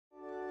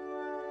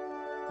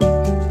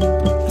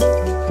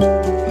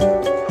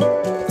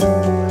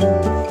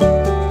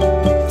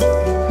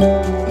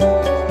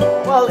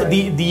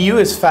EU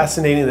is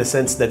fascinating in the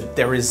sense that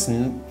there is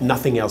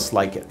nothing else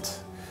like it,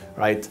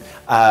 right?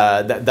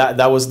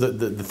 That was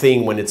the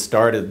thing when it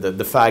started,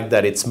 the fact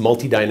that it's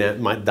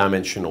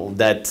multi-dimensional,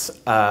 that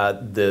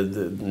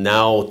the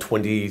now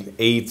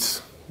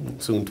 28,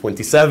 soon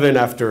 27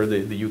 after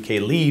the UK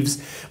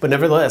leaves, but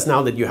nevertheless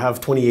now that you have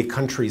 28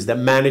 countries that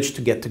managed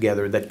to get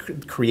together,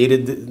 that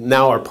created,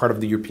 now are part of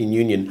the European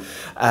Union,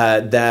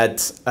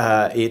 that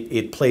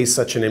it plays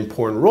such an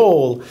important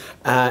role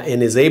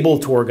and is able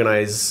to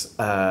organize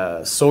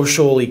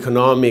social,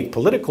 economic,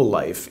 political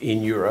life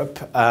in Europe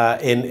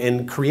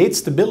and create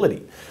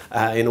stability.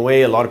 In a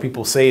way, a lot of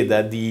people say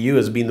that the EU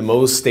has been the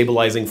most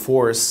stabilizing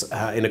force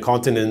in a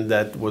continent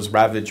that was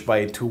ravaged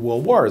by 2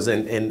 world wars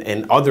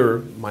and other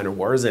minor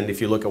wars. And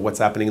if you look at what's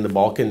happening in the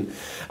Balkan,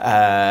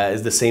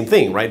 is the same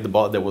thing, right?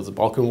 There was the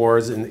Balkan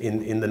Wars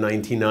in the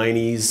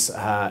 1990s,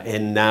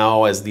 and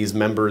now as these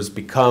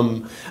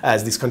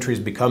countries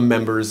become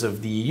members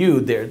of the EU,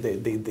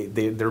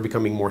 they're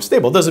becoming more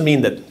stable. It doesn't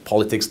mean that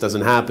politics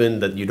doesn't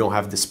happen, that you don't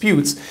have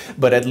disputes,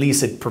 but at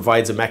least it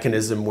provides a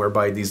mechanism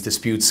whereby these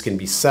disputes can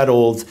be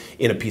settled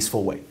in a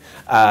peaceful way.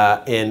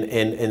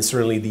 And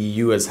certainly the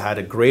EU has had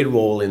a great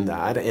role in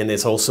that. And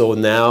it's also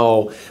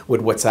now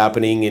with what's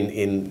happening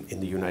in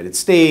the United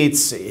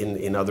States,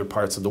 in other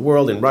parts of the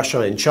world, in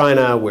Russia, in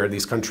China, where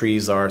these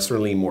countries are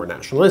certainly more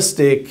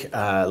nationalistic,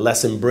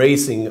 less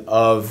embracing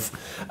of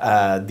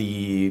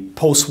the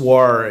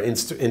post-war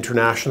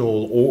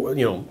international,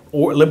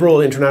 or liberal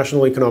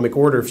international economic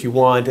order, if you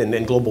want,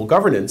 and global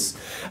governance.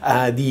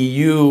 The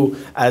EU,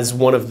 as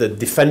one of the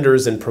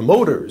defenders and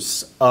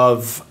promoters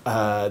of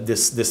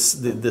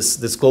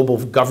this global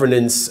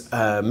governance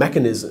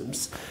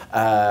mechanisms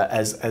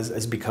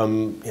has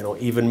become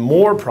even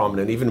more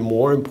prominent, even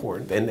more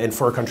important. And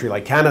for a country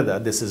like Canada,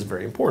 this is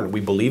very important.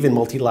 We believe in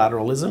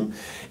multilateralism,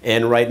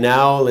 and right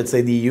now, let's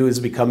say the EU is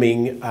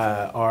becoming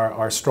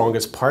our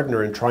strongest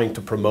partner in trying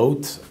to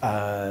promote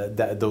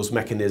those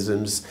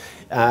mechanisms.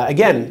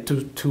 Again,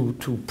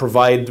 to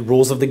provide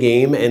rules of the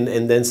game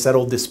and then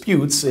settle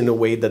disputes in a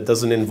way that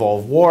doesn't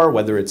involve war,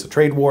 whether it's a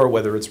trade war,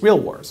 whether it's real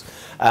wars.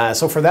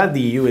 So for that,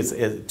 the EU,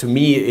 to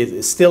me,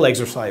 it still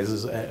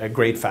exercises a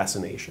great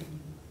fascination.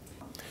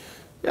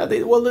 Yeah,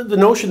 the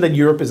notion that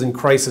Europe is in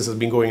crisis has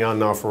been going on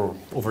now for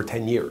over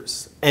 10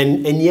 years.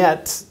 And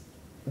yet,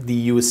 the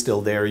EU is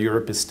still there,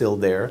 Europe is still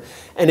there.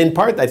 And in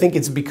part, I think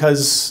it's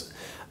because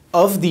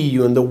of the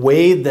EU and the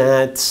way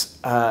that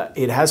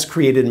it has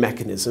created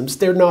mechanisms.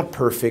 They're not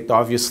perfect,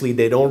 obviously.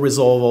 They don't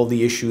resolve all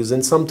the issues.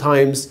 And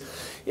sometimes,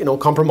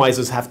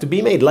 compromises have to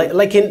be made.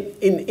 Like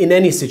in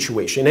any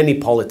situation, any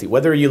polity,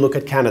 whether you look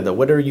at Canada,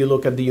 whether you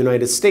look at the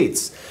United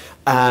States,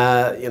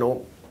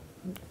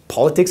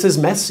 politics is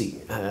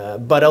messy,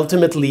 but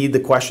ultimately the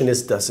question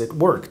is, does it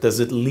work? Does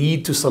it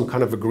lead to some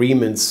kind of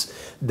agreements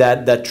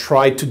that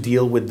try to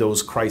deal with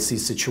those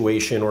crisis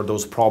situations or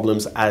those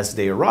problems as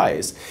they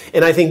arise?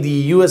 And I think the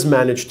EU has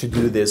managed to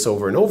do this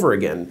over and over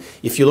again.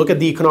 If you look at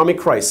the economic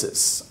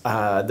crisis,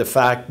 the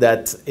fact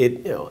that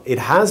it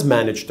has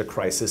managed the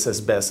crisis as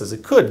best as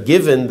it could,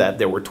 given that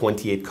there were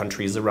 28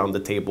 countries around the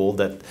table,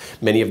 that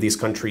many of these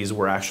countries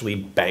were actually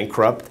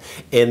bankrupt,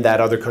 and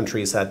that other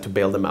countries had to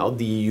bail them out.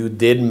 The EU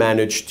did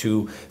manage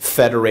to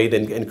federate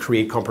and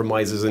create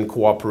compromises and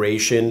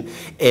cooperation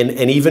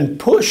and even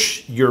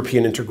push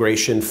European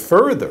integration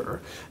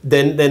further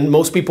than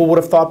most people would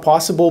have thought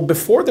possible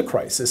before the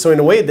crisis. So in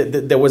a way,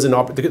 there was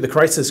the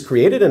crisis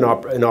created an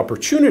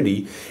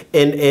opportunity,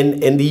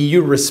 and the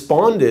EU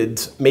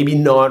responded, maybe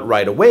not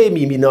right away,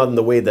 maybe not in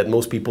the way that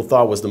most people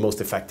thought was the most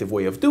effective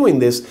way of doing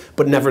this,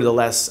 but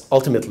nevertheless,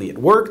 ultimately it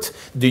worked.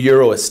 The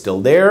euro is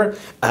still there.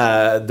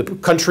 The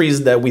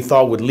countries that we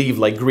thought would leave,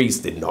 like Greece,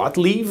 did not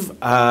leave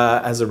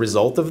as a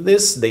result of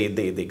this. They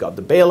got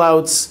the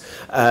bailouts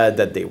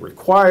that they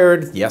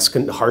required. Yes,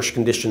 harsh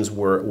conditions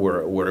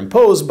were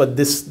imposed, but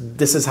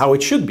this is how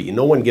it should be.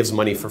 No one gives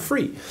money for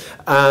free.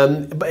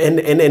 And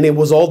it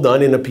was all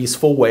done in a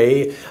peaceful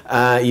way,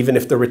 even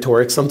if the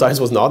rhetoric sometimes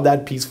was not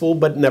that peaceful,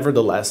 but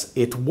nevertheless,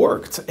 it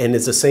worked. And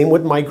it's the same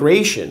with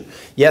migration.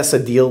 Yes, a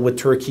deal with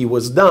Turkey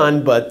was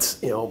done, but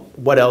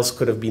what else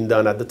could have been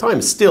done at the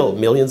time? Still,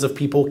 millions of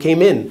people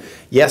came in.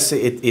 Yes,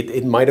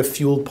 it might have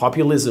fueled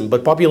populism,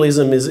 but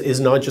populism is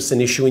not just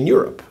an issue in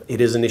Europe. It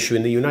is an issue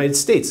in the United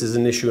States. It's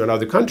an issue in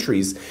other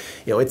countries.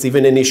 It's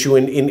even an issue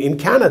in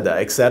Canada,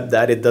 except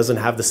that it doesn't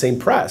have the same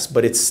press.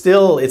 But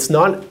it's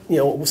not,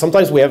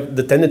 sometimes we have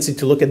the tendency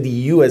to look at the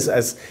EU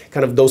as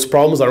kind of those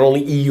problems are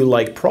only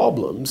EU-like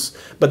problems,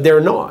 but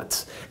they're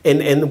not.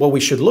 And what we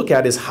should look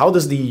at is, how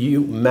does the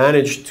EU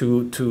manage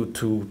to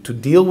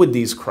deal with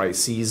these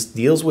crises,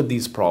 deals with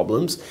these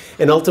problems,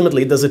 and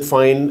ultimately does it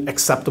find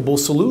acceptable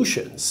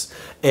solutions?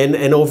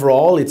 And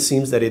overall, it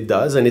seems that it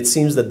does, and it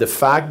seems that the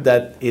fact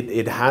that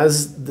it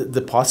has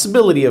the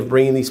possibility of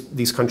bringing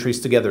these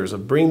countries together,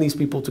 of bringing these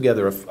people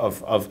together,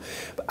 of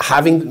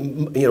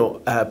having,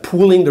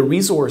 pooling the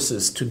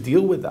resources to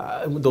deal with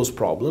those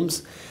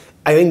problems,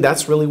 I think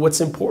that's really what's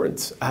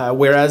important.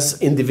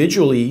 Whereas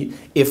individually,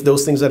 if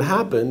those things had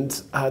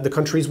happened, the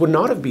countries would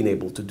not have been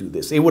able to do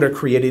this. It would have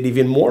created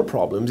even more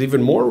problems,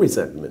 even more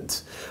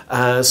resentment.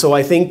 So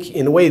I think,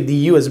 in a way, the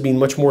EU has been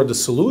much more the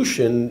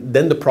solution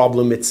than the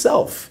problem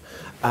itself.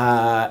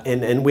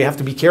 And we have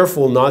to be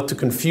careful not to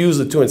confuse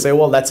the two and say,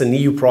 well, that's an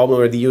EU problem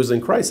or the EU is in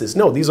crisis.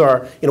 No, these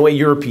are, in a way,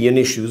 European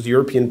issues,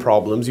 European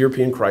problems,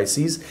 European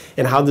crises.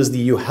 And how does the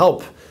EU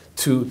help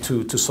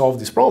to solve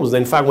these problems?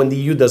 In fact, when the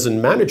EU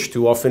doesn't manage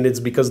to, often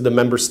it's because the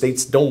member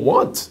states don't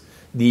want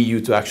the EU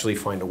to actually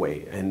find a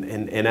way.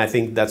 And I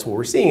think that's what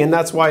we're seeing. And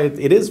that's why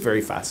it is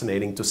very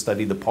fascinating to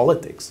study the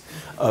politics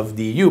of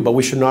the EU. But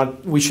we should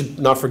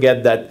not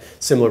forget that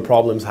similar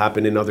problems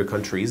happen in other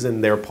countries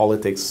and their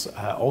politics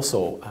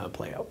also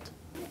play out.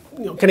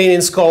 You know,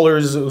 Canadian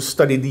scholars who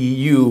study the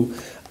EU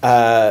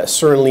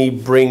certainly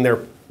bring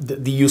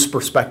the EU's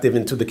perspective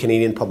into the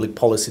Canadian public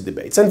policy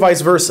debates, and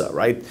vice versa,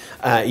 right?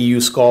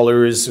 EU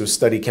scholars who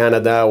study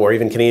Canada, or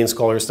even Canadian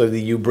scholars who study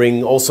the EU,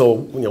 bring also,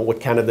 what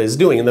Canada is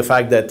doing, and the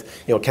fact that,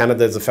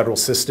 Canada is a federal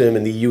system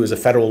and the EU is a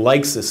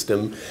federal-like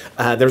system.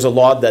 There's a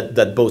lot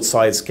that both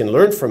sides can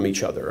learn from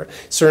each other.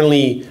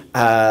 Certainly,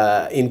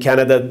 in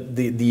Canada,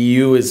 the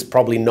EU is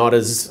probably not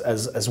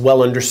as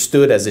well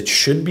understood as it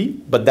should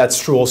be, but that's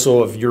true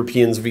also of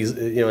Europeans,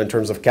 in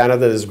terms of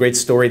Canada. There's a great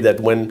story that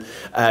when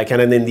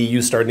Canada and the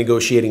EU started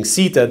negotiating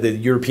CETA, the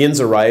Europeans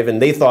arrived and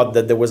they thought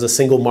that there was a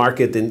single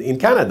market in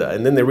Canada.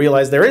 And then they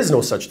realized there is no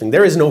such thing.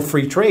 There is no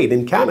free trade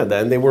in Canada.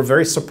 And they were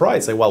very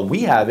surprised. Say, well,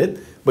 we have it,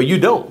 but you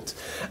don't.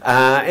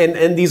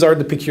 And these are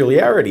the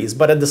peculiarities.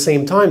 But at the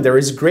same time, there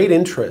is great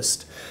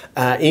interest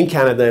in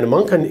Canada and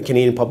among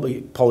Canadian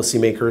public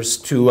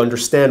policymakers to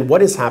understand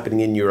what is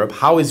happening in Europe,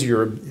 how is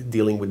Europe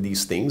dealing with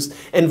these things,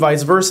 and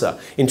vice versa.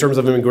 In terms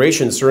of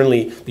immigration,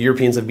 certainly the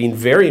Europeans have been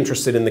very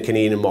interested in the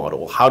Canadian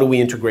model. How do we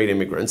integrate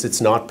immigrants?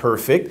 It's not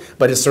perfect,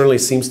 but it certainly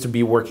seems to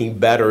be working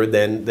better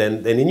than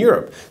in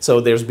Europe. So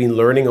there's been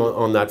learning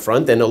on that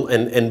front,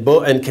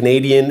 and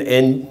Canadian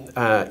and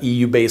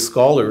EU-based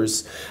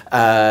scholars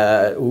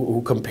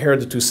who compare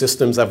the two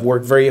systems have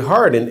worked very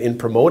hard in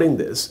promoting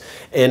this.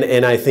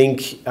 And I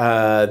think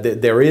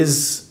there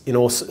is,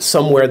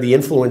 somewhere the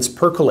influence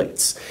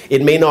percolates.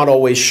 It may not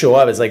always show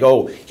up as like,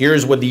 oh,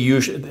 here's what the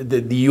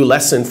EU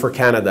lesson for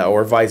Canada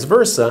or vice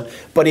versa,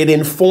 but it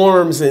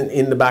informs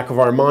in the back of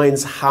our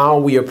minds how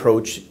we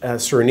approach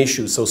certain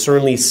issues. So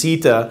certainly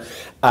CETA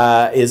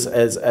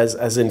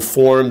has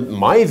informed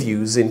my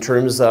views in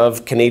terms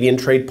of Canadian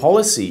trade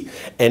policy,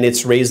 and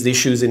it's raised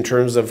issues in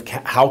terms of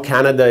how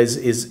Canada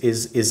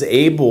is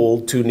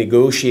able to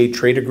negotiate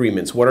trade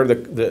agreements. What are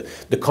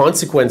the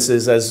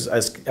consequences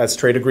as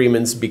trade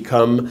agreements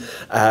become,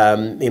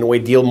 in a way,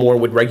 deal more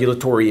with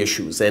regulatory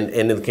issues, and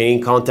in the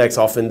Canadian context,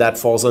 often that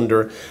falls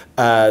under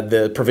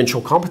the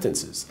provincial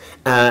competences.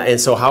 And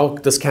so how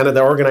does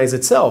Canada organize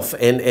itself,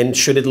 and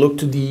should it look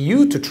to the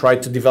EU to try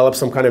to develop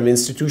some kind of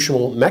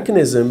institutional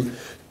mechanism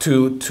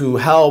to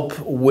help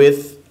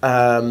with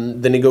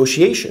the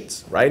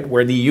negotiations, right?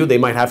 Where the EU, they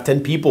might have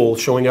 10 people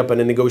showing up in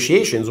the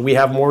negotiations. We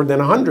have more than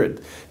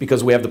 100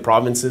 because we have the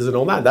provinces and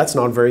all that. That's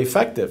not very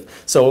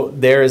effective. So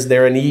is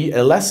there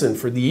a lesson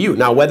for the EU?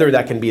 Now, whether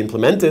that can be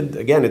implemented,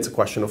 again, it's a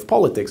question of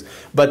politics.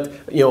 But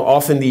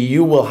often the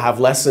EU will have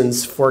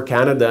lessons for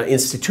Canada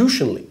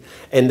institutionally.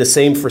 And the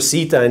same for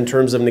CETA in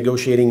terms of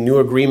negotiating new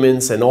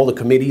agreements and all the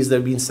committees that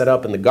have been set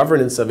up and the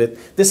governance of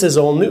it. This is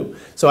all new.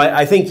 So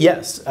I think,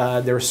 yes,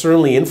 there's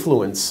certainly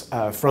influence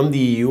from the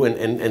EU,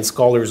 and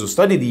scholars who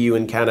study the EU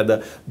in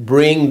Canada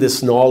bring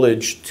this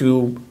knowledge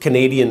to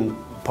Canadian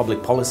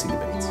public policy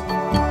debates.